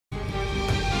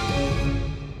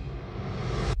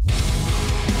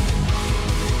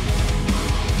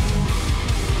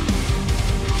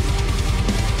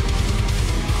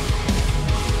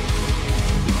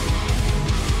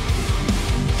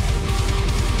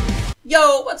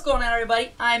Yo, what's going on,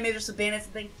 everybody? I'm Major Sabanis,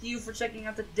 and thank you for checking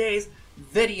out today's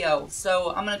video.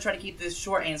 So, I'm going to try to keep this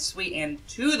short and sweet and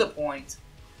to the point.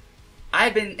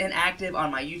 I've been inactive on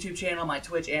my YouTube channel, my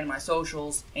Twitch, and my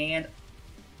socials, and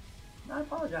I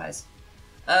apologize.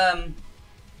 The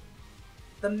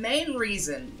main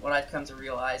reason, what I've come to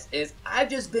realize, is I've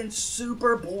just been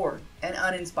super bored and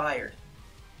uninspired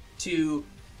to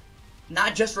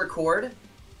not just record,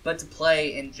 but to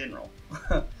play in general.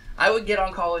 I would get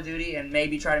on Call of Duty and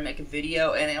maybe try to make a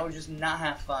video, and it would just not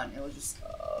have fun. It was just,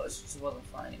 it just wasn't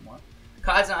fun anymore.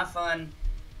 COD's not fun.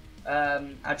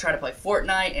 I tried to play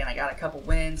Fortnite, and I got a couple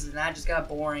wins, and that just got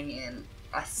boring, and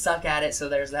I suck at it, so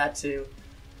there's that too.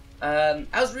 I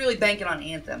was really banking on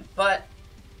Anthem, but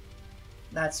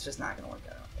that's just not going to work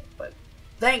out, I don't think. But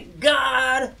thank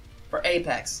God for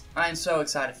Apex. I'm so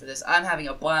excited for this. I'm having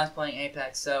a blast playing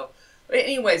Apex, so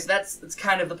anyways, that's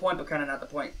kind of the point, but kind of not the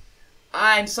point.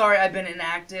 I'm sorry I've been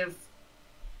inactive.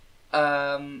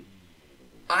 I'm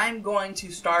going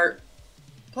to start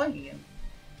playing again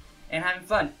and having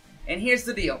fun. And here's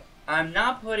the deal. I'm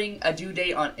not putting a due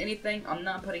date on anything. I'm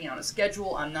not putting out a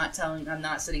schedule. I'm not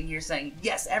sitting here saying,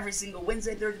 yes, every single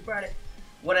Wednesday, Thursday, Friday,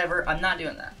 whatever. I'm not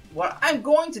doing that. What I'm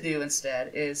going to do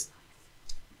instead is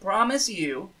promise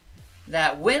you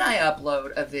that when I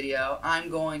upload a video, I'm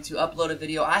going to upload a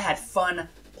video I had fun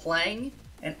playing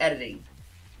and editing.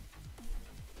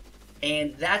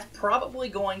 And that's probably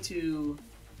going to...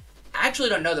 I actually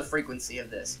don't know the frequency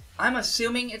of this. I'm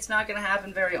assuming it's not going to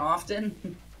happen very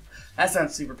often. That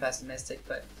sounds super pessimistic,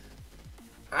 but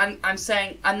I'm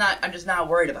saying I'm just not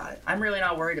worried about it. I'm really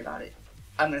not worried about it.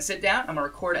 I'm going to sit down, I'm going to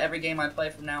record every game I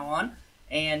play from now on,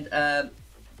 and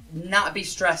not be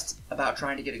stressed about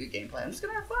trying to get a good gameplay. I'm just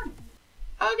going to have fun.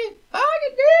 Okay, dude!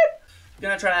 I'm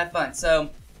going to try to have fun. So,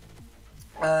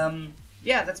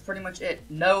 yeah, that's pretty much it.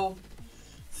 No...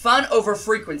 Fun over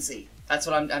frequency. That's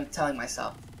what I'm telling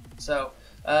myself. So,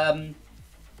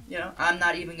 you know, I'm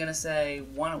not even going to say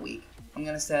one a week. I'm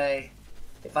going to say,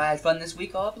 if I had fun this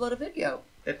week, I'll upload a video.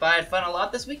 If I had fun a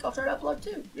lot this week, I'll try to upload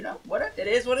two. You know, whatever. It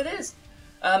is what it is.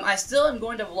 I still am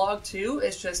going to vlog too.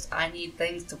 It's just I need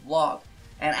things to vlog.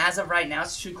 And as of right now,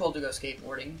 it's too cold to go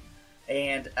skateboarding.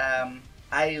 And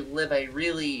I live a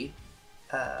really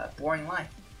boring life.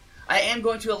 I am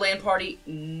going to a LAN party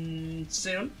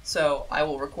soon, so I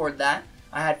will record that.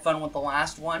 I had fun with the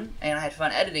last one, and I had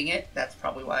fun editing it. That's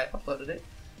probably why I uploaded it.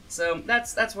 So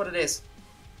that's what it is.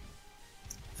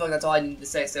 I feel like that's all I need to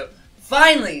say. So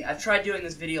finally, I've tried doing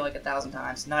this video like 1,000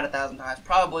 times. Not 1,000 times,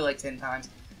 probably like 10 times.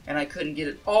 And I couldn't get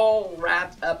it all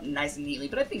wrapped up nice and neatly,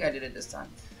 but I think I did it this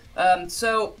time.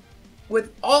 So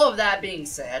with all of that being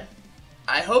said,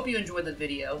 I hope you enjoyed the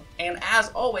video. And as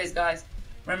always, guys,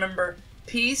 remember...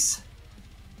 peace,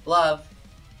 love,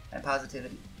 and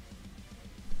positivity.